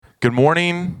Good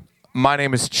morning. My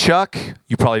name is Chuck.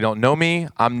 You probably don't know me.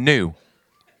 I'm new.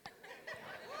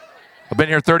 I've been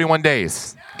here 31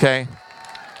 days, okay?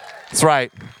 That's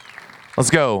right. Let's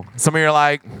go. Some of you are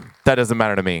like, that doesn't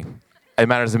matter to me. It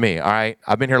matters to me, all right?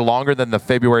 I've been here longer than the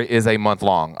February is a month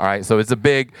long, all right? So it's a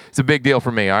big deal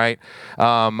for me, all right?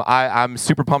 I'm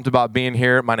super pumped about being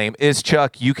here. My name is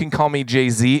Chuck. You can call me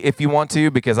Jay-Z if you want to,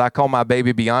 because I call my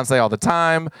baby Beyonce all the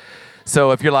time.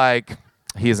 So if you're like,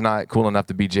 he is not cool enough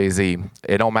to be Jay-Z,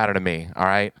 it don't matter to me, all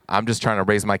right? I'm just trying to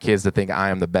raise my kids to think I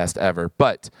am the best ever.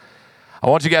 But I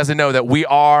want you guys to know that we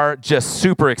are just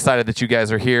super excited that you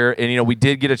guys are here. And, we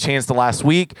did get a chance last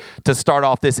week to start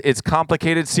off this It's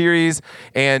Complicated series.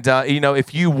 And,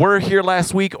 if you were here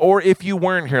last week or if you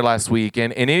weren't here last week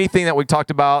and anything that we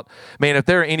talked about, man, if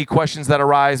there are any questions that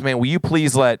arise, man, will you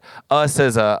please let us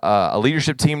as a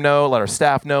leadership team know, let our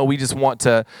staff know. We just want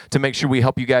to make sure we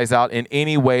help you guys out in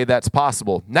any way that's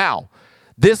possible. Now,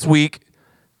 this week,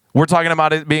 we're talking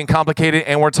about it being complicated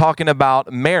and we're talking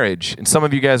about marriage. And some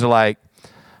of you guys are like,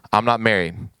 I'm not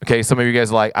married. Okay, some of you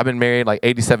guys are like, I've been married like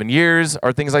 87 years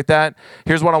or things like that.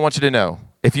 Here's what I want you to know.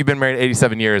 If you've been married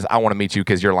 87 years, I want to meet you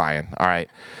because you're lying, all right?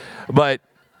 But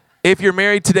if you're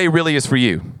married, today really is for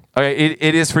you. Okay,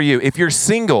 it is for you. If you're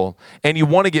single and you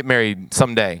want to get married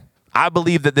someday, I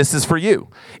believe that this is for you.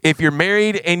 If you're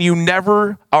married and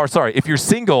if you're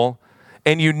single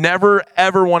and you never,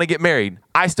 ever want to get married,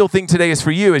 I still think today is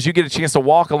for you as you get a chance to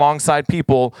walk alongside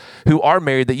people who are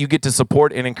married that you get to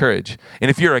support and encourage. And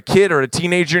if you're a kid or a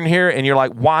teenager in here and you're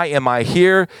like, why am I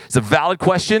here? It's a valid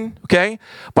question, okay?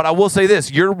 But I will say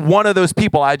this, you're one of those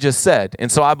people I just said.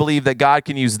 And so I believe that God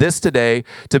can use this today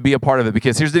to be a part of it.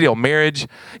 Because here's the deal, marriage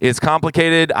is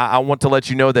complicated. I want to let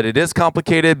you know that it is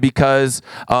complicated because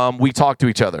we talk to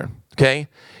each other, okay?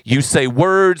 You say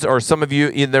words, or some of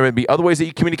you, there may be other ways that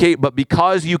you communicate, but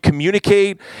because you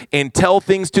communicate and tell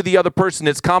things to the other person,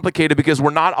 it's complicated because we're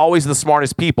not always the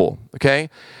smartest people, okay?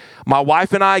 My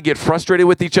wife and I get frustrated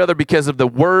with each other because of the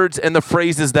words and the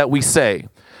phrases that we say.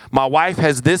 My wife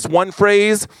has this one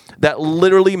phrase that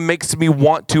literally makes me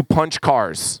want to punch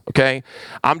cars, okay?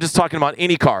 I'm just talking about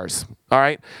any cars, all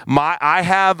right? I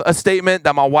have a statement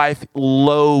that my wife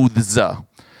loathes.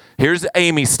 Here's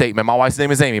Amy's statement. My wife's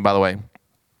name is Amy, by the way.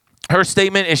 Her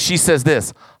statement is, she says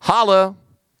this, holla.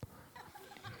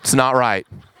 It's not right.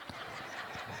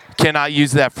 Cannot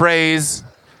use that phrase.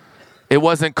 It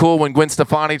wasn't cool when Gwen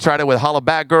Stefani tried it with holla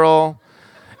back girl.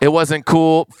 It wasn't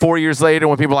cool 4 years later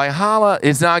when people are like, holla.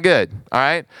 It's not good, all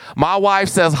right? My wife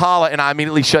says holla, and I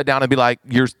immediately shut down and be like,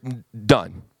 you're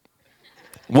done.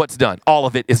 What's done? All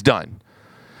of it is done.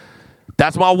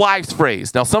 That's my wife's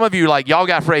phrase. Now, some of you, y'all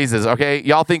got phrases, okay?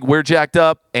 Y'all think we're jacked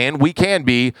up, and we can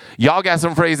be. Y'all got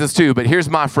some phrases too, but here's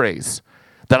my phrase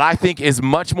that I think is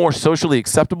much more socially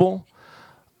acceptable.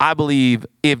 I believe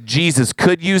if Jesus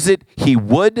could use it, he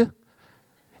would.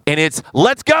 And it's,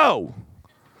 let's go.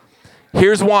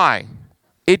 Here's why.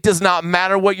 It does not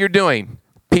matter what you're doing.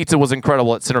 Pizza was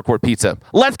incredible at Center Court Pizza.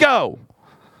 Let's go.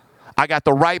 I got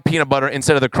the right peanut butter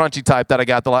instead of the crunchy type that I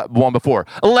got the one before.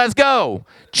 Let's go.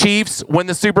 Chiefs win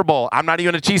the Super Bowl. I'm not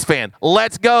even a Chiefs fan.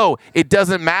 Let's go. It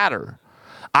doesn't matter.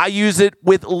 I use it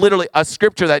with literally a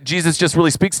scripture that Jesus just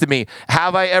really speaks to me.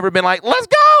 Have I ever been like, let's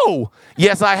go?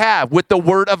 Yes, I have, with the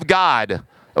word of God,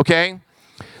 okay?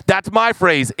 That's my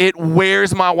phrase. It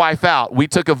wears my wife out. We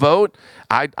took a vote.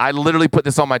 I literally put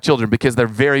this on my children because they're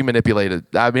very manipulated.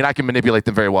 I mean, I can manipulate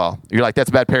them very well. You're like, that's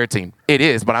bad parenting. It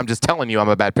is, but I'm just telling you I'm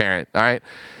a bad parent, all right?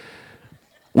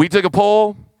 We took a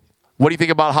poll. What do you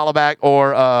think about hollaback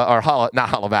or holla? Not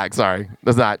hollaback, sorry.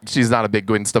 That's not. She's not a big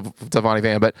Gwen Stefani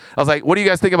fan, but I was like, what do you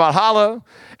guys think about holla?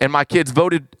 And my kids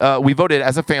voted. We voted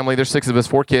as a family. There's 6 of us,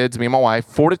 4 kids, me and my wife,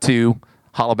 4-2.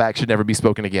 Hollaback should never be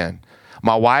spoken again.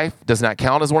 My wife does not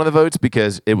count as one of the votes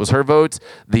because it was her votes.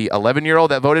 The 11-year-old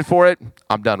that voted for it,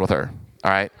 I'm done with her, all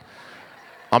right?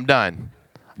 I'm done.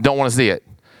 Don't want to see it.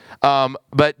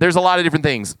 But there's a lot of different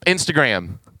things.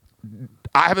 Instagram.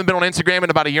 I haven't been on Instagram in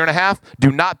about 1.5 years.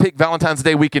 Do not pick Valentine's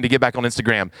Day weekend to get back on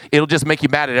Instagram. It'll just make you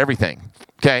mad at everything,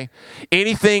 okay?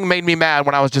 Anything made me mad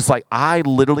when I was just like, I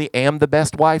literally am the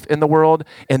best wife in the world,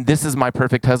 and this is my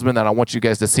perfect husband that I want you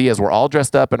guys to see as we're all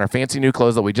dressed up in our fancy new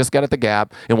clothes that we just got at the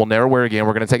Gap and we'll never wear again.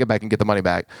 We're going to take it back and get the money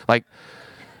back.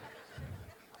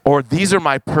 Or these are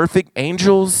my perfect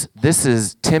angels. This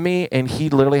is Timmy, and he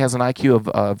literally has an IQ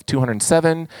of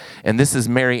 207. And this is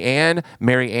Mary Ann.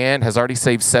 Mary Ann has already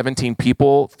saved 17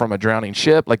 people from a drowning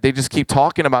ship. They just keep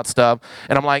talking about stuff.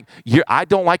 And I'm like, I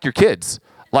don't like your kids.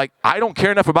 I don't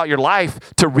care enough about your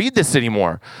life to read this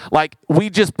anymore.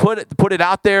 We just put it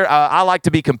out there. I like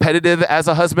to be competitive as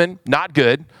a husband. Not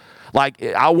good. Like,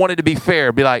 I wanted to be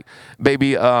fair, be like,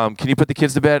 baby, can you put the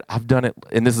kids to bed? I've done it.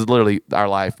 And this is literally our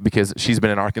life because she's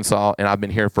been in Arkansas and I've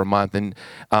been here for a month. And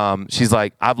she's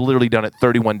like, I've literally done it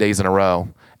 31 days in a row.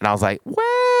 And I was like,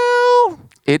 well,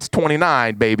 it's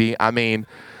 29, baby. I mean,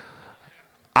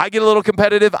 I get a little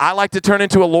competitive. I like to turn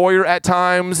into a lawyer at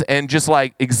times and just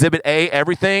like exhibit A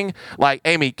everything. Like,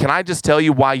 Amy, can I just tell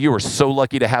you why you are so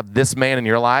lucky to have this man in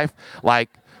your life? Like,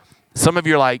 some of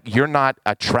you are like, you're not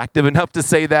attractive enough to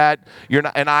say that. You're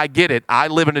not, and I get it. I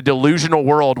live in a delusional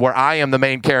world where I am the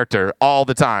main character all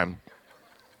the time.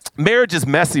 Marriage is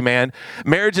messy, man.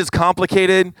 Marriage is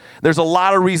complicated. There's a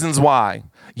lot of reasons why.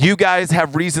 You guys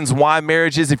have reasons why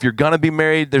marriage is, if you're going to be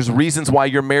married, there's reasons why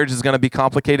your marriage is going to be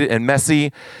complicated and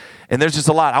messy. And there's just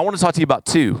a lot. I want to talk to you about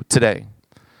two today.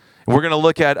 We're going to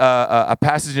look at a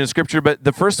passage in Scripture, but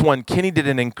the first one, Kenny did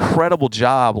an incredible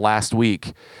job last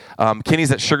week.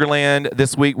 Kenny's at Sugarland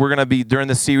this week. We're going to be, during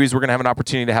this series, we're going to have an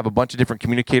opportunity to have a bunch of different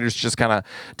communicators just kind of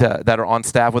that are on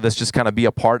staff with us, just kind of be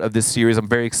a part of this series. I'm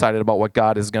very excited about what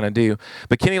God is going to do.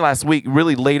 But Kenny last week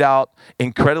really laid out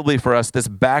incredibly for us this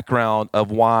background of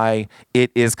why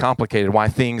it is complicated, why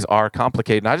things are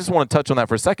complicated. And I just want to touch on that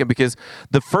for a second, because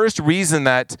the first reason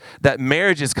that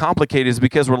marriage is complicated is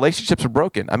because relationships are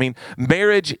broken. I mean,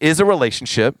 marriage is a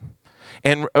relationship.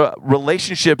 And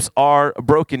relationships are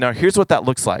broken. Now, here's what that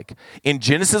looks like. In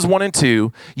Genesis 1 and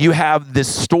 2, you have this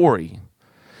story.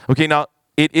 Okay, now,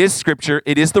 it is Scripture.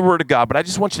 It is the Word of God. But I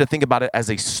just want you to think about it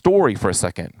as a story for a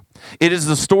second. It is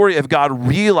the story of God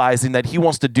realizing that he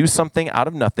wants to do something out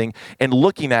of nothing. And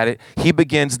looking at it, he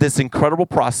begins this incredible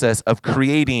process of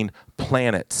creating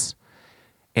planets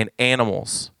and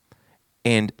animals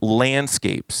and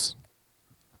landscapes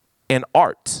and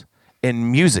art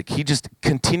and music. He just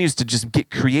continues to just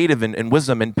get creative and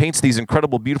wisdom and paints these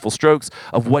incredible, beautiful strokes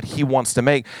of what he wants to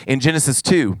make. In Genesis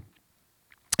 2,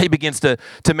 he begins to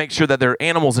make sure that there are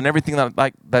animals and everything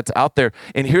that's out there.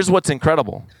 And here's what's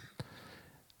incredible.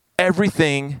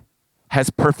 Everything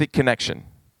has perfect connection.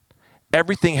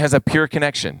 Everything has a pure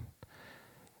connection.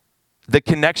 The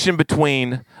connection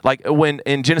between, like when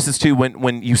in Genesis 2,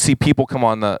 when you see people come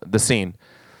on the scene,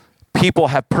 people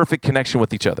have perfect connection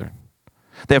with each other.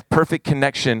 They have perfect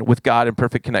connection with God and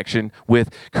perfect connection with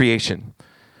creation.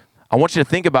 I want you to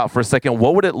think about for a second,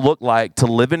 what would it look like to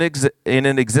live in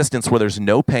an existence where there's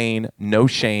no pain, no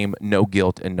shame, no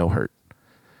guilt, and no hurt?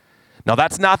 Now,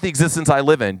 that's not the existence I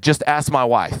live in. Just ask my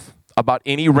wife about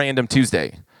any random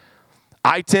Tuesday.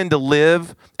 I tend to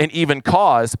live and even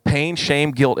cause pain,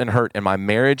 shame, guilt, and hurt in my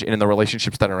marriage and in the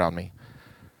relationships that are around me.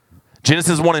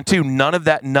 Genesis 1 and 2, none of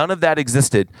that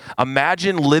existed.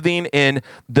 Imagine living in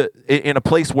a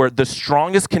place where the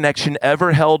strongest connection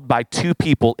ever held by two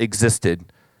people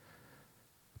existed,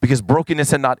 because brokenness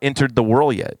had not entered the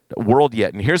world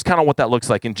yet. And here's kind of what that looks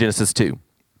like in Genesis 2.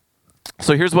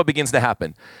 So here's what begins to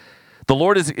happen. The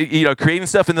Lord is creating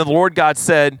stuff, and then the Lord God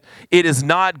said, "It is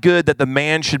not good that the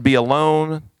man should be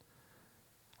alone."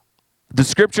 The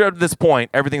scripture at this point,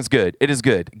 everything's good. It is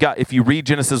good. God, if you read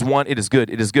Genesis 1, it is good.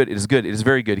 It is good. It is good. It is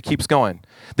very good. It keeps going.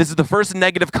 This is the first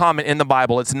negative comment in the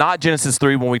Bible. It's not Genesis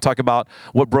 3 when we talk about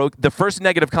what broke. The first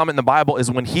negative comment in the Bible is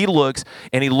when he looks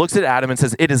at Adam and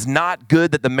says, "It is not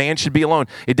good that the man should be alone."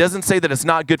 It doesn't say that it's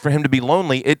not good for him to be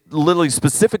lonely. It literally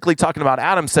specifically talking about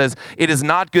Adam says, "It is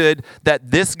not good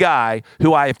that this guy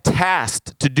who I have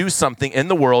tasked to do something in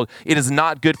the world, it is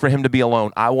not good for him to be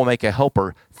alone. I will make a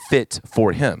helper fit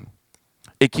for him."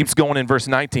 It keeps going in verse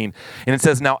 19. And it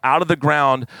says, "Now out of the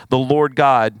ground the Lord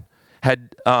God had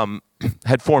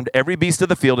formed every beast of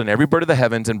the field and every bird of the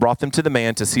heavens and brought them to the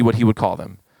man to see what he would call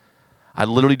them." I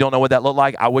literally don't know what that looked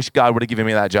like. I wish God would have given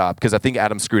me that job, because I think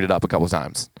Adam screwed it up a couple of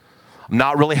times. I'm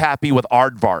not really happy with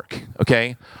aardvark,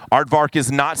 okay? Aardvark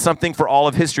is not something for all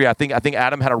of history. I think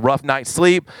Adam had a rough night's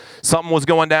sleep. Something was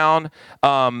going down.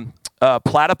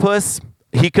 Platypus,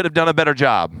 he could have done a better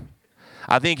job.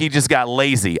 I think he just got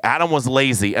lazy. Adam was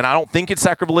lazy. And I don't think it's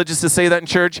sacrilegious to say that in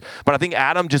church, but I think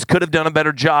Adam just could have done a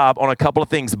better job on a couple of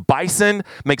things. Bison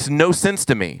makes no sense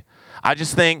to me. I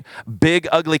just think big,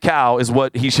 ugly cow is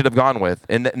what he should have gone with.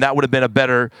 And that would have been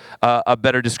a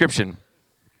better description.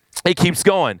 It keeps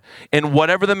going. And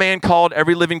whatever the man called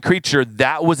every living creature,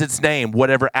 that was its name.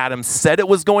 Whatever Adam said it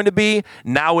was going to be,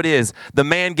 now it is. The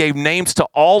man gave names to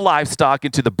all livestock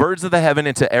and to the birds of the heaven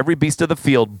and to every beast of the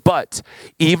field. But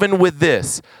even with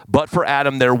this, but for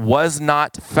Adam, there was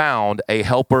not found a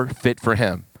helper fit for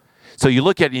him. So you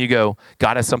look at it and you go,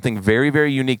 God has something very,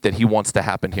 very unique that he wants to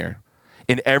happen here.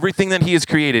 In everything that he has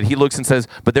created, he looks and says,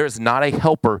 but there is not a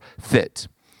helper fit.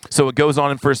 So it goes on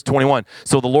in verse 21.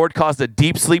 So the Lord caused a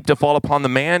deep sleep to fall upon the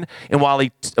man, and while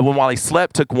he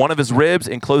slept, took one of his ribs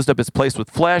and closed up his place with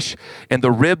flesh. And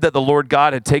the rib that the Lord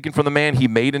God had taken from the man, he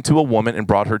made into a woman and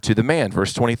brought her to the man.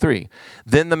 Verse 23.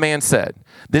 Then the man said,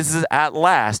 this is at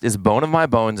last is bone of my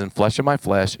bones and flesh of my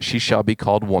flesh. She shall be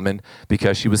called woman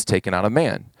because she was taken out of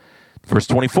man. Verse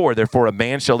 24, therefore a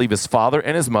man shall leave his father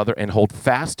and his mother and hold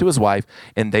fast to his wife,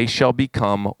 and they shall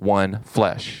become one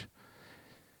flesh.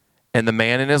 And the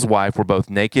man and his wife were both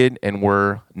naked and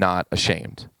were not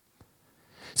ashamed.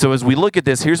 So as we look at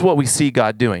this, here's what we see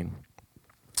God doing.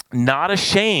 Not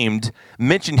ashamed,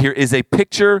 mentioned here, is a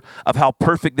picture of how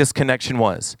perfect this connection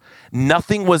was.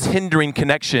 Nothing was hindering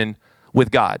connection with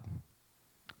God.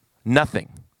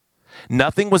 Nothing.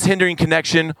 Nothing was hindering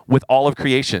connection with all of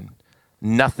creation.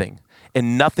 Nothing.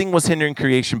 And nothing was hindering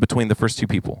creation between the first two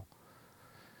people.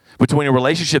 Between a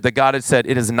relationship that God had said,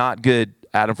 it is not good,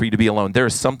 Adam, for you to be alone. There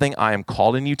is something I am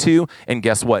calling you to, and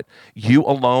guess what? You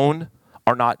alone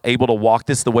are not able to walk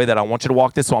this the way that I want you to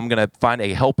walk this, so I'm going to find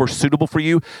a helper suitable for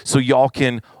you so y'all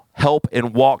can help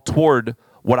and walk toward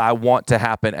what I want to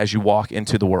happen as you walk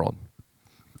into the world.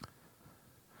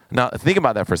 Now, think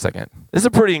about that for a second. This is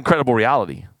a pretty incredible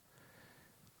reality.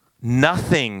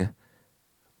 Nothing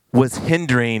was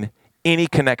hindering any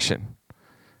connection.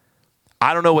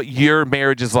 I don't know what your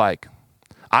marriage is like.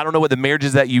 I don't know what the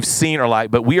marriages that you've seen are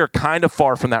like, but we are kind of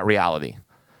far from that reality.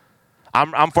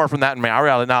 I'm far from that in my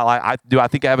reality. Not like, do I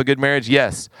think I have a good marriage?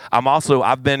 Yes.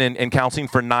 I've been in counseling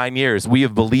for 9 years. We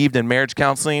have believed in marriage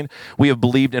counseling. We have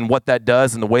believed in what that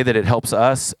does and the way that it helps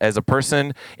us as a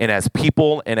person and as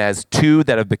people and as two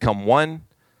that have become one.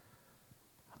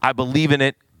 I believe in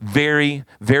it very,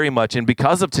 very much. And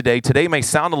because of today may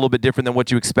sound a little bit different than what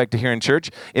you expect to hear in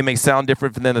church. It may sound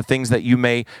different than the things that you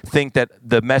may think that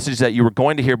the message that you were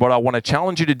going to hear. But what I want to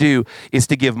challenge you to do is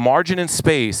to give margin and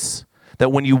space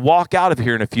that when you walk out of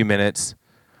here in a few minutes,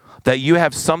 that you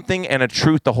have something and a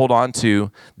truth to hold on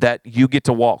to that you get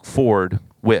to walk forward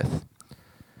with.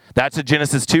 That's a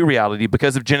Genesis 2 reality.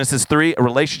 Because of Genesis 3, a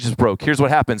relationship broke. Here's what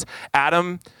happens.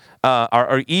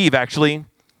 Or Eve actually,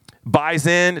 buys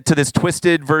in to this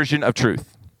twisted version of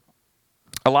truth.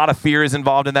 A lot of fear is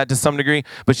involved in that to some degree,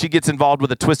 but she gets involved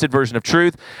with a twisted version of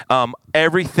truth.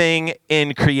 Everything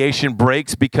in creation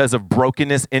breaks because of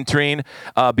brokenness entering,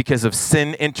 because of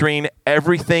sin entering.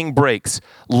 Everything breaks.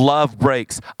 Love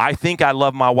breaks. I think I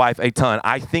love my wife a ton.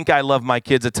 I think I love my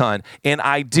kids a ton, and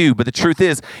I do. But the truth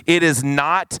is, it is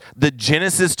not the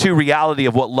Genesis 2 reality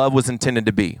of what love was intended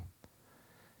to be.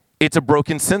 It's a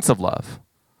broken sense of love.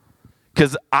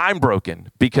 Because I'm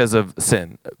broken because of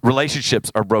sin.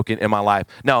 Relationships are broken in my life.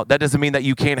 Now, that doesn't mean that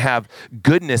you can't have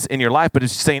goodness in your life, but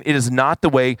it's saying it is not the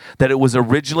way that it was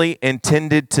originally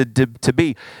intended to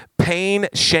be. Pain,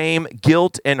 shame,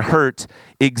 guilt, and hurt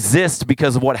exist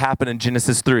because of what happened in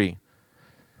Genesis 3.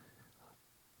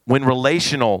 When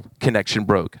relational connection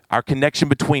broke, our connection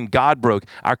between God broke,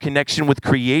 our connection with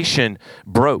creation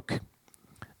broke.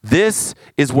 This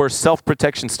is where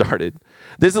self-protection started.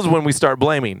 This is when we start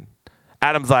blaming.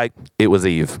 Adam's like, it was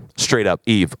Eve. Straight up,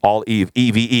 Eve. All Eve.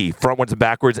 E-V-E. Frontwards and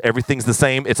backwards, everything's the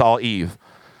same. It's all Eve.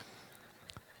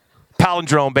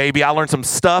 Palindrome, baby. I learned some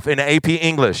stuff in AP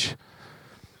English.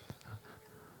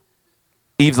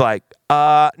 Eve's like,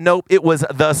 nope, it was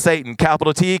the Satan.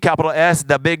 Capital T, capital S,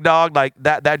 the big dog, like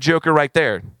that joker right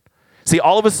there. See,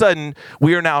 all of a sudden,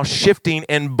 we are now shifting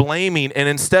and blaming, and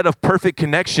instead of perfect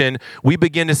connection, we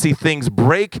begin to see things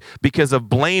break because of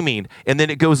blaming. And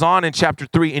then it goes on in chapter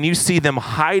 3, and you see them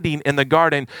hiding in the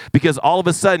garden because all of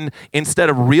a sudden, instead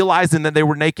of realizing that they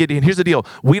were naked, and here's the deal,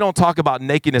 we don't talk about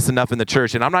nakedness enough in the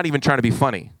church, and I'm not even trying to be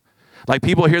funny. Like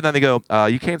people hear that and they go,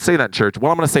 you can't say that in church.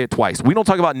 Well, I'm going to say it twice. We don't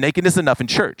talk about nakedness enough in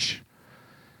church.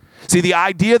 See, the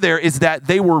idea there is that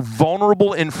they were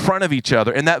vulnerable in front of each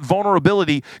other, and that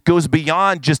vulnerability goes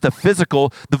beyond just the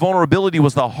physical. The vulnerability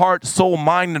was the heart, soul,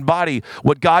 mind, and body.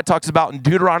 What God talks about in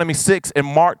Deuteronomy 6 and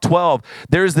Mark 12,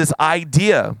 there's this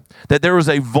idea that there was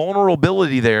a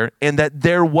vulnerability there and that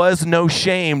there was no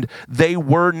shame. They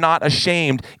were not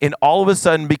ashamed. And all of a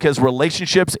sudden, because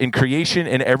relationships and creation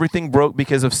and everything broke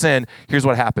because of sin, here's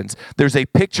what happens. There's a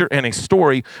picture and a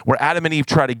story where Adam and Eve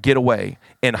try to get away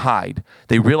and hide.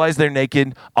 They realize they're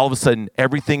naked. All of a sudden,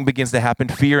 everything begins to happen,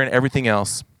 fear and everything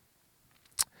else.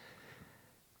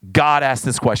 God asked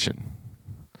this question.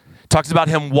 Talks about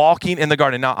him walking in the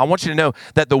garden. Now, I want you to know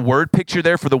that the word picture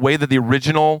there for the way that the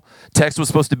original text was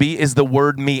supposed to be is the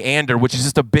word meander, which is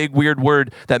just a big, weird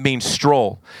word that means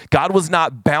stroll. God was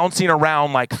not bouncing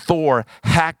around like Thor,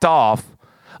 hacked off,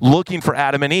 looking for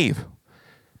Adam and Eve.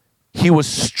 He was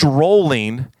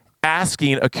strolling,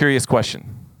 asking a curious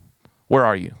question. Where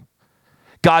are you?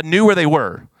 God knew where they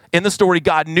were. In the story,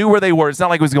 God knew where they were. It's not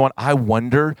like he was going, I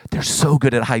wonder, they're so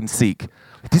good at hide and seek.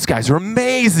 These guys are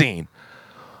amazing.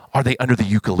 Are they under the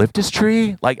eucalyptus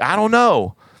tree? Like, I don't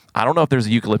know. I don't know if there's a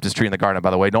eucalyptus tree in the garden, by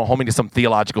the way. Don't hold me to some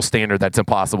theological standard that's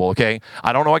impossible, okay?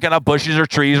 I don't know what kind of bushes or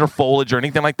trees or foliage or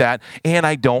anything like that, and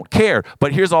I don't care.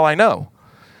 But here's all I know.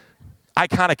 I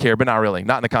kind of care, but not really.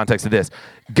 Not in the context of this.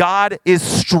 God is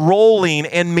strolling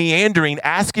and meandering,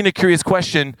 asking a curious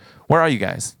question, where are you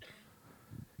guys?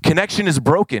 Connection is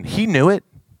broken. He knew it.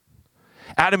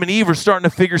 Adam and Eve were starting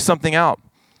to figure something out.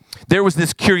 There was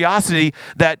this curiosity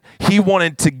that he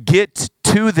wanted to get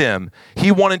to them.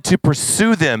 He wanted to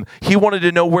pursue them. He wanted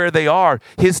to know where they are.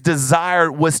 His desire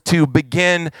was to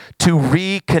begin to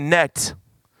reconnect.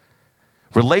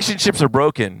 Relationships are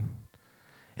broken,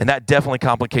 and that definitely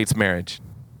complicates marriage.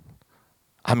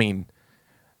 I mean,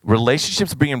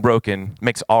 relationships being broken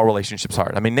makes all relationships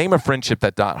hard. I mean, name a friendship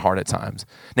that's not hard at times.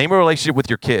 Name a relationship with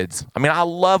your kids. I mean, I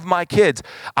love my kids.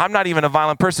 I'm not even a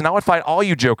violent person. I would fight all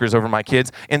you jokers over my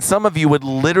kids, and some of you would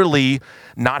literally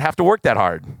not have to work that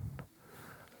hard.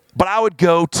 But I would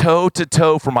go toe to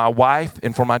toe for my wife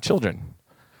and for my children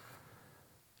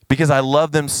because I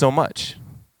love them so much.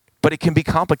 But it can be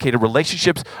complicated.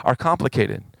 Relationships are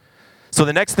complicated. So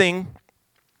the next thing,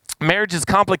 marriage is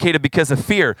complicated because of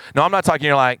fear. No, I'm not talking,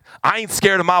 you're like, I ain't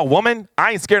scared of my woman.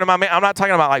 I ain't scared of my man. I'm not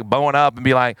talking about like bowing up and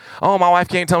be like, oh, my wife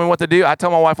can't tell me what to do. I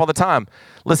tell my wife all the time,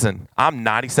 listen, I'm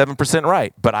 97%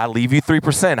 right, but I leave you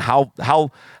 3%.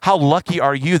 How lucky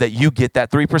are you that you get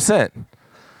that 3%?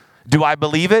 Do I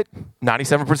believe it?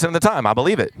 97% of the time, I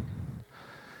believe it.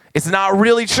 It's not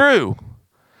really true.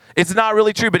 It's not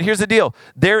really true, but here's the deal.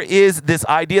 There is this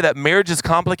idea that marriage is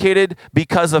complicated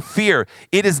because of fear.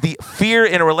 It is the fear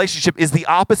in a relationship is the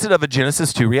opposite of a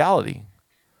Genesis 2 reality.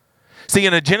 See,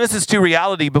 in a Genesis 2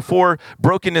 reality, before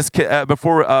brokenness,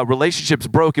 before relationships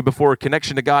broke, and before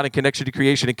connection to God and connection to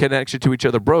creation and connection to each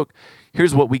other broke,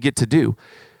 here's what we get to do.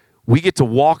 We get to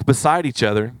walk beside each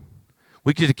other.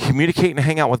 We get to communicate and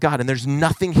hang out with God, and there's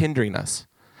nothing hindering us.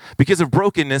 Because of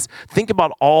brokenness, think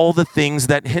about all the things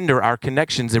that hinder our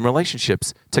connections and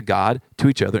relationships to God, to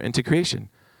each other, and to creation.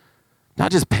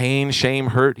 Not just pain, shame,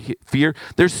 hurt, fear.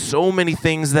 There's so many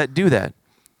things that do that.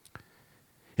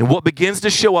 And what begins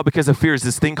to show up because of fear is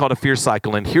this thing called a fear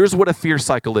cycle. And here's what a fear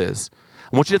cycle is.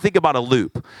 I want you to think about a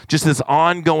loop, just this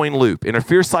ongoing loop. And a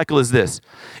fear cycle is this.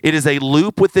 It is a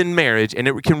loop within marriage, and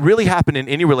it can really happen in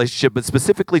any relationship, but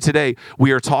specifically today,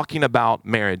 we are talking about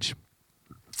marriage.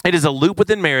 It is a loop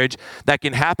within marriage that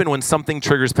can happen when something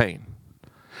triggers pain.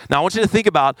 Now, I want you to think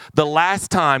about the last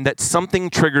time that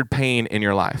something triggered pain in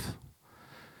your life.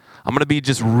 I'm going to be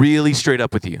just really straight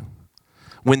up with you.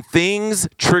 When things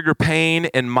trigger pain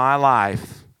in my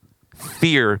life,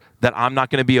 fear that I'm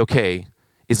not going to be okay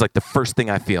is like the first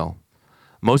thing I feel.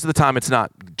 Most of the time, it's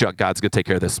not, God's going to take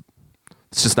care of this.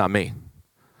 It's just not me.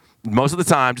 Most of the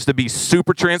time, just to be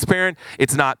super transparent,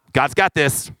 it's not, God's got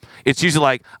this. It's usually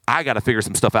like, I got to figure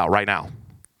some stuff out right now.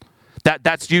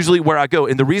 That's usually where I go.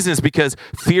 And the reason is because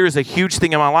fear is a huge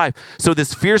thing in my life. So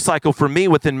this fear cycle for me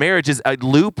within marriage is a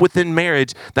loop within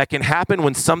marriage that can happen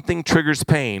when something triggers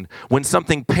pain. When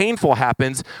something painful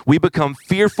happens, we become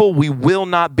fearful we will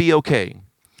not be okay.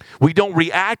 We don't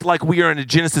react like we are in a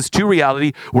Genesis 2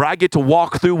 reality where I get to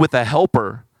walk through with a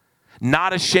helper.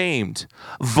 Not ashamed,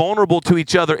 vulnerable to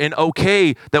each other, and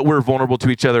okay that we're vulnerable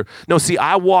to each other. No, see,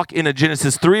 I walk in a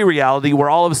Genesis 3 reality where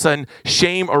all of a sudden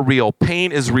shame are real,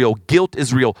 pain is real, guilt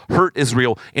is real, hurt is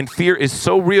real, and fear is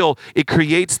so real, it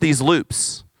creates these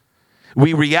loops.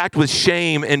 We react with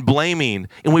shame and blaming,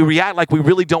 and we react like we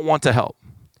really don't want to help.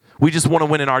 We just want to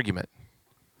win an argument.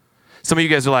 Some of you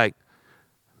guys are like,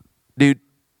 dude,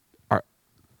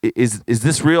 Is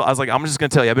this real? I was like, I'm just going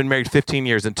to tell you, I've been married 15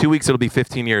 years. In 2 weeks, it'll be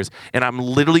 15 years. And I'm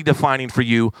literally defining for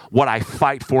you what I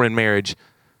fight for in marriage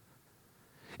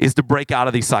is to break out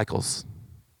of these cycles.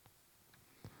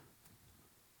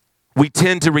 We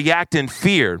tend to react in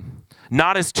fear,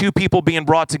 not as two people being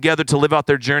brought together to live out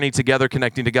their journey together,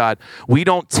 connecting to God. We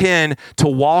don't tend to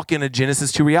walk in a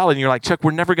Genesis 2 reality. And you're like, Chuck,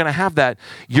 we're never going to have that.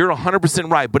 You're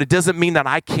 100% right, but it doesn't mean that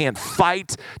I can't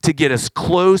fight to get as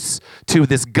close to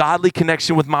this godly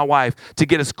connection with my wife, to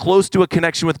get as close to a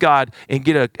connection with God, and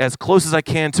get as close as I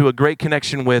can to a great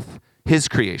connection with His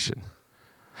creation.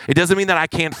 It doesn't mean that I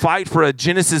can't fight for a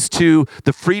Genesis 2,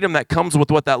 the freedom that comes with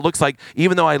what that looks like,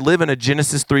 even though I live in a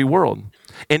Genesis 3 world.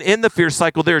 And in the fear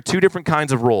cycle, there are two different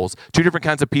kinds of roles, two different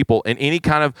kinds of people. In any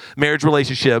kind of marriage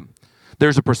relationship,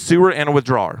 there's a pursuer and a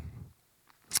withdrawer.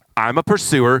 I'm a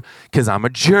pursuer because I'm a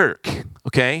jerk,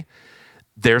 okay?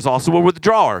 There's also a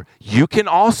withdrawer. You can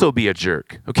also be a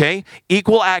jerk, okay?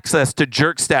 Equal access to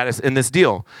jerk status in this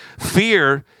deal.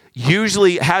 Fear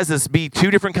usually has us be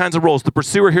two different kinds of roles. The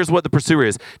pursuer, here's what the pursuer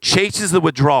is. Chase is the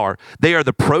withdrawer. They are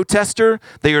the protester.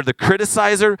 They are the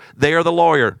criticizer. They are the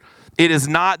lawyer. It is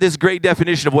not this great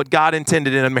definition of what God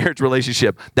intended in a marriage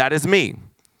relationship. That is me.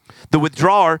 The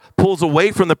withdrawer pulls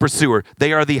away from the pursuer.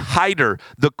 They are the hider,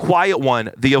 the quiet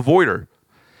one, the avoider.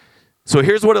 So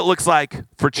here's what it looks like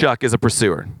for Chuck as a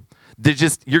pursuer.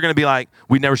 You're going to be like,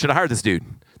 we never should have hired this dude.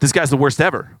 This guy's the worst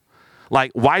ever.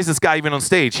 Like, why is this guy even on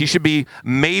stage? He should be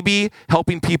maybe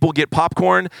helping people get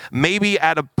popcorn, maybe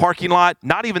at a parking lot,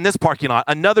 not even this parking lot.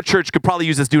 Another church could probably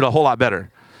use this dude a whole lot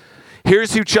better.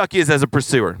 Here's who Chuck is as a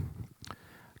pursuer.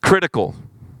 Critical.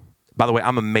 By the way,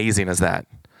 I'm amazing as that.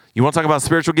 You want to talk about a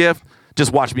spiritual gift?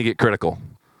 Just watch me get critical.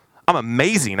 I'm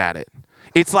amazing at it.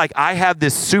 It's like I have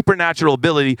this supernatural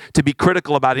ability to be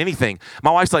critical about anything.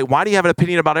 My wife's like, why do you have an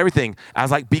opinion about everything? I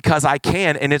was like, because I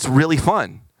can, and it's really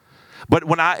fun. But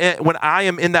when I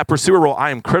am in that pursuer role,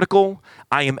 I am critical,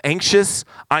 I am anxious,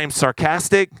 I am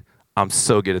sarcastic. I'm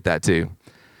so good at that too.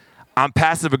 I'm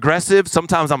passive aggressive.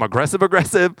 Sometimes I'm aggressive.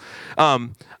 I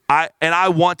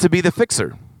want to be the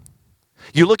fixer.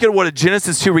 You look at what a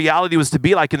Genesis 2 reality was to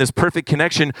be like in this perfect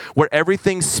connection where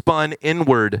everything spun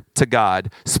inward to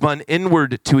God, spun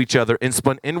inward to each other, and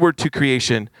spun inward to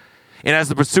creation. And as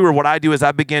the pursuer, what I do is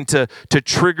I begin to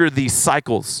trigger these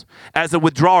cycles. As a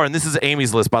withdrawer, and this is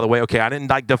Amy's list, by the way. Okay, I didn't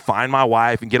like define my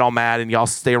wife and get all mad and y'all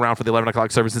stay around for the 11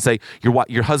 o'clock service and say,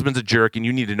 your husband's a jerk and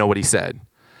you need to know what he said.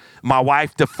 My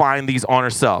wife defined these on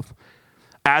herself.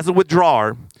 As a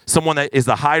withdrawer, someone that is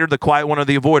the hider, the quiet one, or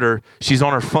the avoider, she's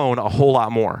on her phone a whole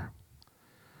lot more.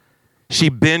 She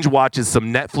binge watches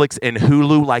some Netflix and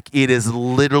Hulu like it is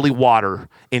literally water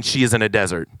and she is in a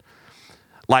desert.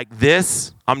 Like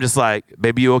this, I'm just like,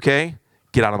 baby, you okay?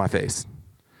 Get out of my face.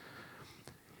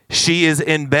 She is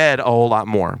in bed a whole lot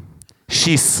more.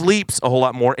 She sleeps a whole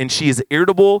lot more, and she is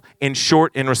irritable and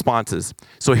short in responses.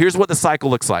 So here's what the cycle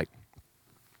looks like.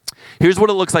 Here's what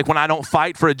it looks like when I don't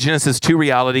fight for a Genesis 2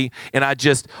 reality and I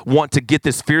just want to get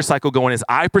this fear cycle going is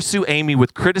I pursue Amy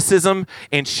with criticism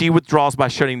and she withdraws by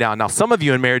shutting down. Now, some of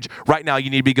you in marriage right now, you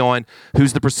need to be going,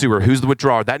 who's the pursuer? Who's the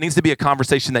withdrawer? That needs to be a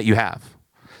conversation that you have.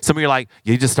 Some of you are like,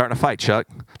 you're just starting a fight, Chuck.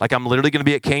 Like I'm literally going to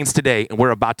be at Cane's today and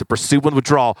we're about to pursue and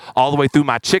withdraw all the way through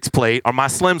my Chick's plate or my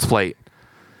Slim's plate.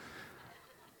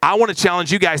 I want to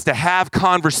challenge you guys to have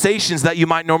conversations that you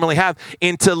might normally have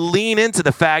and to lean into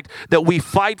the fact that we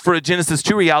fight for a Genesis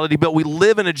 2 reality, but we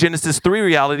live in a Genesis 3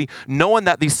 reality, knowing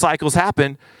that these cycles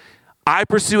happen. I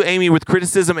pursue Amy with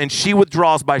criticism and she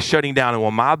withdraws by shutting down. And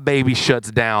when my baby shuts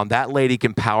down, that lady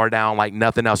can power down like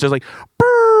nothing else. Just like,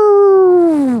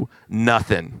 brrr,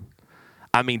 nothing.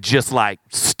 I mean, just like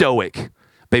stoic.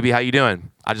 Baby, how you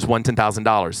doing? I just won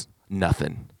 $10,000.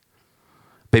 Nothing.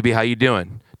 Baby, how you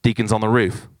doing? Deacons on the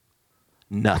roof.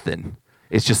 Nothing.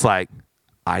 It's just like,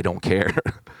 I don't care.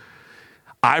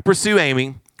 I pursue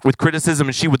Amy with criticism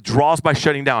and she withdraws by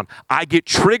shutting down. I get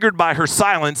triggered by her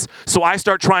silence, so I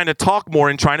start trying to talk more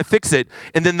and trying to fix it.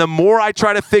 And then the more I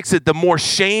try to fix it, the more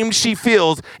shame she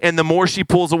feels and the more she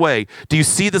pulls away. Do you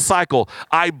see the cycle?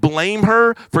 I blame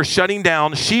her for shutting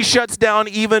down. She shuts down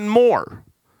even more.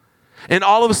 And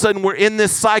all of a sudden, we're in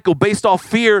this cycle based off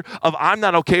fear of I'm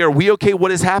not okay. Are we okay?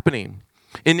 What is happening?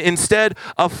 And instead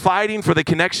of fighting for the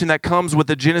connection that comes with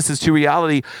the Genesis 2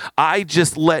 reality, I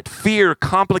just let fear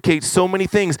complicate so many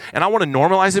things. And I want to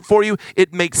normalize it for you.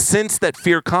 It makes sense that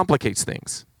fear complicates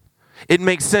things. It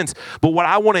makes sense. But what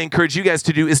I want to encourage you guys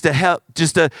to do is to help,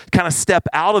 just to kind of step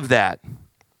out of that.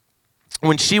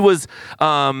 When she was,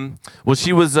 when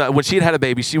she had a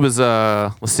baby, she was,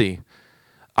 let's see,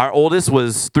 our oldest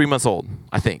was 3 months old,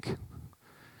 I think.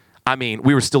 I mean,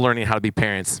 we were still learning how to be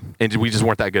parents, and we just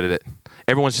weren't that good at it.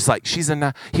 Everyone's just like, he's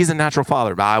a natural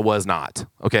father, but I was not,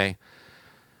 okay?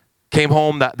 Came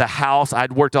home, the house,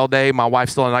 I'd worked all day. My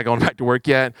wife's still not going back to work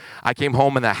yet. I came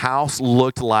home, and the house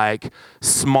looked like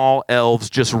small elves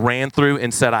just ran through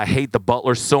and said, I hate the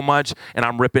butler so much, and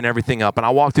I'm ripping everything up. And I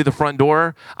walk through the front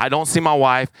door. I don't see my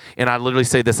wife, and I literally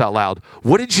say this out loud.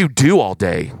 What did you do all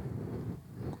day?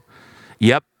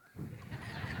 Yep.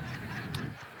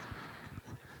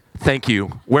 Thank you.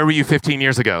 Where were you 15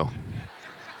 years ago?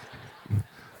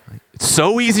 It's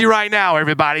so easy right now,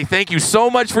 everybody. Thank you so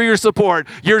much for your support.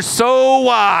 You're so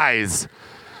wise.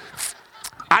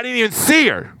 I didn't even see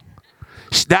her.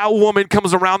 That woman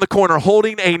comes around the corner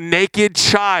holding a naked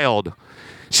child.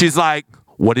 She's like,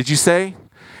 what did you say?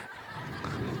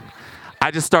 I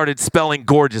just started spelling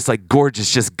gorgeous, like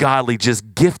gorgeous, just godly,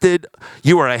 just gifted.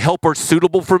 You are a helper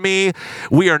suitable for me.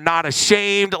 We are not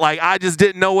ashamed. Like, I just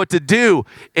didn't know what to do.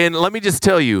 And let me just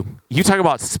tell you, you talk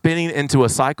about spinning into a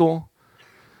cycle.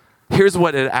 Here's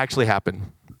what had actually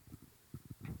happened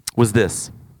was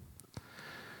this.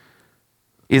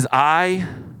 Is I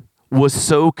was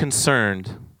so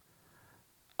concerned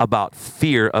about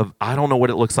fear of, I don't know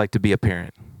what it looks like to be a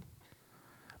parent.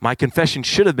 My confession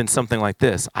should have been something like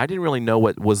this. I didn't really know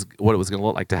what it was going to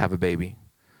look like to have a baby.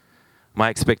 My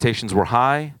expectations were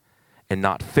high and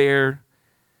not fair.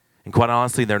 And quite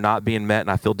honestly, they're not being met,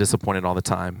 and I feel disappointed all the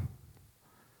time.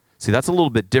 See, that's a little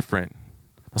bit different.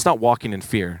 That's not walking in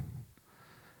fear.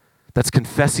 That's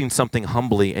confessing something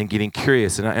humbly and getting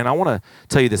curious. And I want to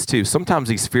tell you this too. Sometimes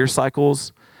these fear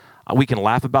cycles, we can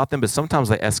laugh about them, but sometimes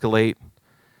they escalate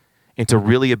into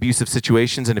really abusive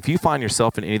situations. And if you find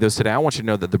yourself in any of those today, I want you to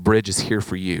know that the bridge is here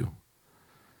for you.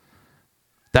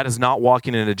 That is not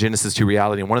walking in a Genesis 2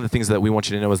 reality. And one of the things that we want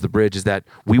you to know as the bridge is that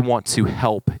we want to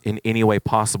help in any way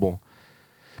possible.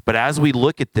 But as we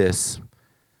look at this,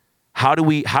 how do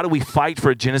we fight for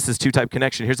a Genesis 2 type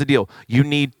connection? Here's the deal. You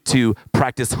need to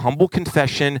practice humble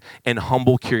confession and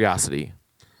humble curiosity.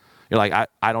 You're like,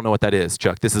 I don't know what that is,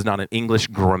 Chuck. This is not an English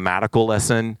grammatical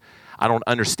lesson. I don't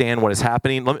understand what is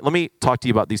happening. Let me talk to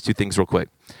you about these two things real quick.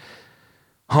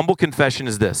 Humble confession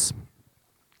is this.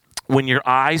 When your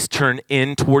eyes turn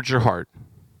in towards your heart,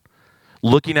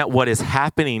 looking at what is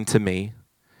happening to me,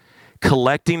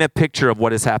 collecting a picture of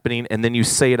what is happening, and then you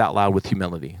say it out loud with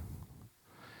humility.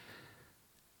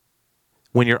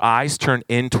 When your eyes turn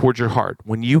in towards your heart,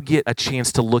 when you get a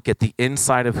chance to look at the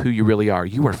inside of who you really are,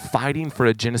 you are fighting for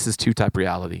a Genesis 2 type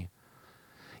reality.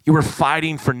 You are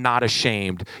fighting for not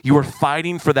ashamed. You are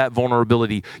fighting for that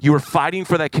vulnerability. You are fighting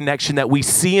for that connection that we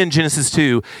see in Genesis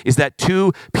 2 is that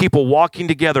two people walking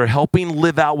together, helping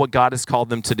live out what God has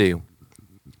called them to do.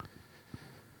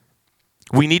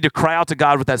 We need to cry out to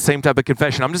God with that same type of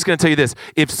confession. I'm just going to tell you this.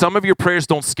 If some of your prayers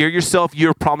don't scare yourself,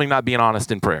 you're probably not being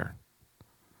honest in prayer.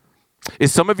 If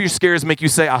some of your scares make you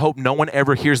say, I hope no one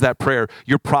ever hears that prayer,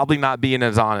 you're probably not being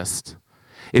as honest.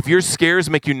 If your scares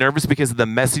make you nervous because of the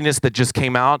messiness that just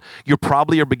came out, you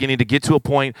probably are beginning to get to a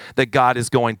point that God is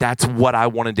going, that's what I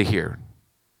wanted to hear.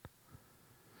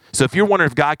 So if you're wondering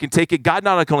if God can take it, God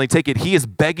not only take it, he is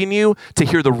begging you to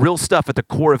hear the real stuff at the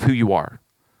core of who you are.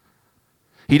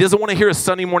 He doesn't want to hear a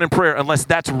Sunday morning prayer unless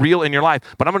that's real in your life.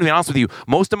 But I'm going to be honest with you.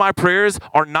 Most of my prayers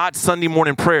are not Sunday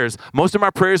morning prayers. Most of my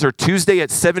prayers are Tuesday at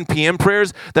 7 p.m.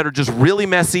 prayers that are just really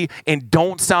messy and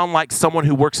don't sound like someone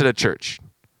who works at a church.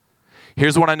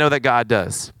 Here's what I know that God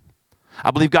does.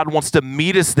 I believe God wants to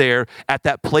meet us there at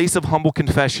that place of humble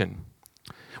confession.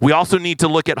 We also need to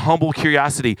look at humble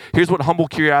curiosity. Here's what humble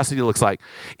curiosity looks like.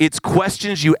 It's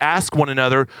questions you ask one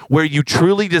another where you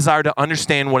truly desire to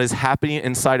understand what is happening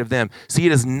inside of them. See,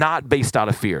 it is not based out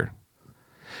of fear.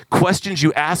 Questions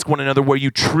you ask one another where you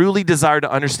truly desire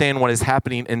to understand what is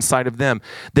happening inside of them.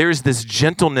 There's this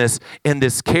gentleness and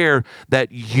this care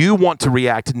that you want to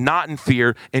react not in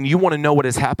fear, and you want to know what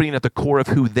is happening at the core of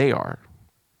who they are.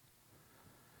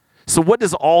 So what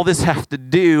does all this have to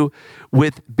do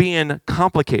with being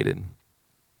complicated?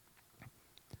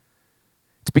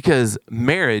 It's because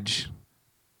marriage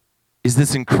is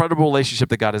this incredible relationship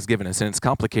that God has given us, and it's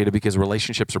complicated because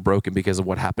relationships are broken because of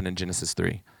what happened in Genesis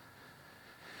 3.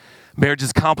 Marriage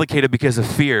is complicated because of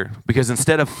fear, because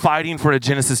instead of fighting for a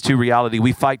Genesis 2 reality,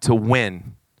 we fight to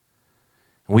win.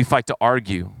 And we fight to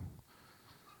argue.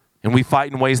 And we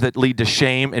fight in ways that lead to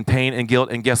shame and pain and guilt.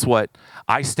 And guess what?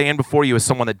 I stand before you as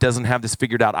someone that doesn't have this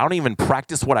figured out. I don't even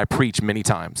practice what I preach many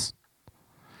times.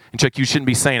 And Chuck, you shouldn't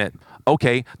be saying it.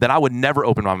 Okay, then I would never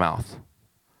open my mouth.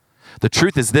 The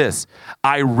truth is this.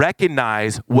 I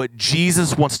recognize what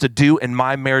Jesus wants to do in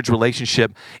my marriage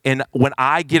relationship. And when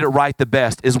I get it right the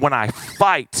best is when I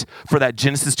fight for that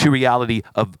Genesis 2 reality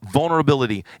of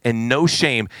vulnerability and no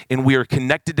shame. And we are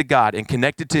connected to God and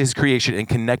connected to his creation and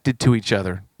connected to each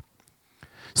other.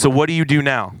 So what do you do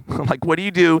now? Like, what do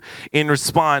you do in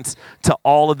response to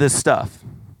all of this stuff?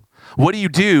 What do you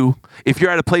do if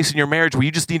you're at a place in your marriage where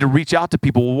you just need to reach out to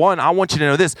people? Well, one, I want you to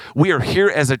know this. We are here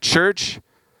as a church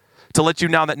to let you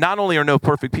know that not only are no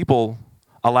perfect people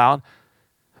allowed,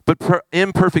 but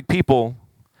imperfect people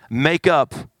make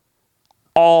up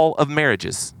all of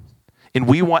marriages. And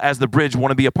we want, as the bridge,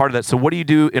 want to be a part of that. So what do you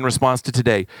do in response to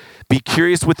today? Be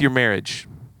curious with your marriage.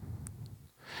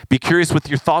 Be curious with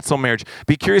your thoughts on marriage.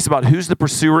 Be curious about who's the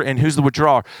pursuer and who's the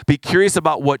withdrawer. Be curious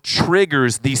about what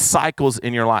triggers these cycles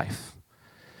in your life.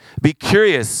 Be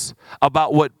curious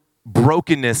about what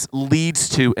brokenness leads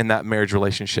to in that marriage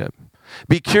relationship.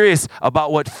 Be curious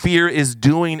about what fear is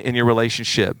doing in your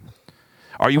relationship.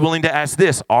 Are you willing to ask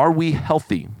this? Are we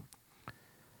healthy?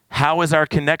 How is our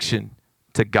connection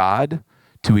to God,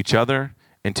 to each other,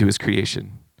 and to his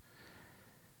creation?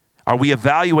 Are we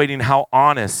evaluating how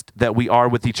honest that we are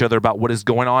with each other about what is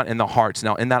going on in the hearts?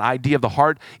 Now, in that idea of the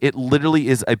heart, it literally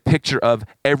is a picture of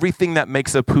everything that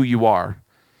makes up who you are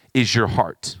is your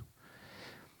heart.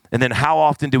 And then how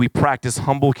often do we practice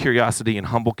humble curiosity and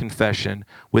humble confession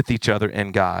with each other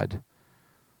and God?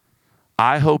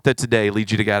 I hope that today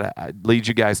leads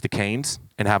you guys to Canes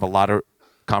and have a lot of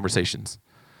conversations.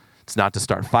 It's not to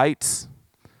start fights.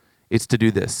 It's to do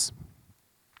this.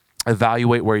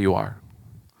 Evaluate where you are.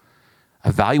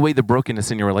 Evaluate the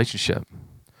brokenness in your relationship.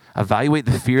 Evaluate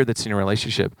the fear that's in your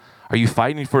relationship. Are you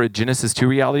fighting for a Genesis 2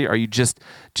 reality? Or are you just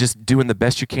doing the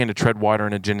best you can to tread water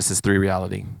in a Genesis 3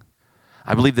 reality?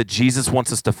 I believe that Jesus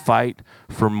wants us to fight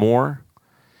for more.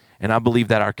 And I believe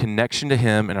that our connection to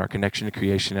him and our connection to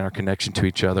creation and our connection to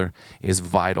each other is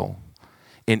vital.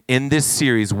 And in this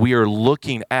series, we are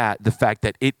looking at the fact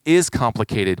that it is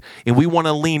complicated, and we want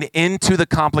to lean into the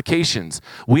complications.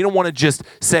 We don't want to just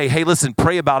say, hey, listen,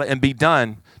 pray about it and be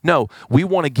done. No, we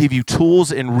want to give you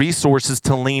tools and resources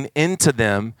to lean into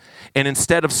them. And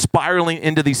instead of spiraling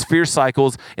into these fear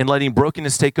cycles and letting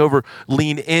brokenness take over,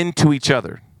 lean into each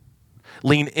other.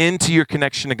 Lean into your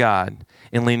connection to God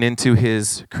and lean into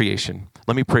his creation.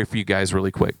 Let me pray for you guys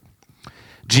really quick.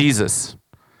 Jesus,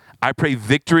 I pray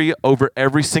victory over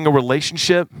every single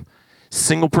relationship,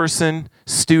 single person,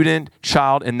 student,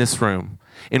 child in this room.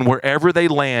 And wherever they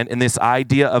land in this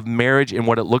idea of marriage and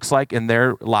what it looks like in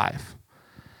their life,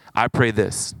 I pray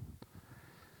this.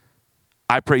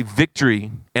 I pray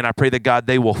victory, and I pray that, God,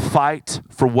 they will fight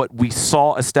for what we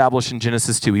saw established in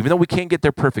Genesis 2, even though we can't get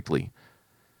there perfectly.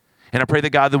 And I pray that,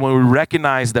 God, that when we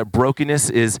recognize that brokenness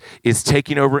is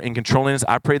taking over and controlling us,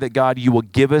 I pray that, God, you will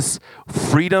give us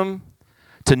freedom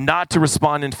to not to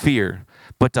respond in fear,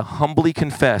 but to humbly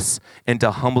confess and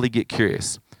to humbly get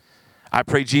curious. I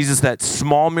pray, Jesus, that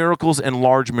small miracles and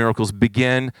large miracles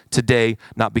begin today,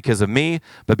 not because of me,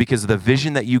 but because of the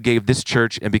vision that you gave this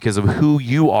church and because of who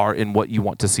you are and what you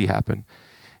want to see happen.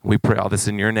 We pray all this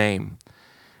in your name.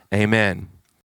 Amen.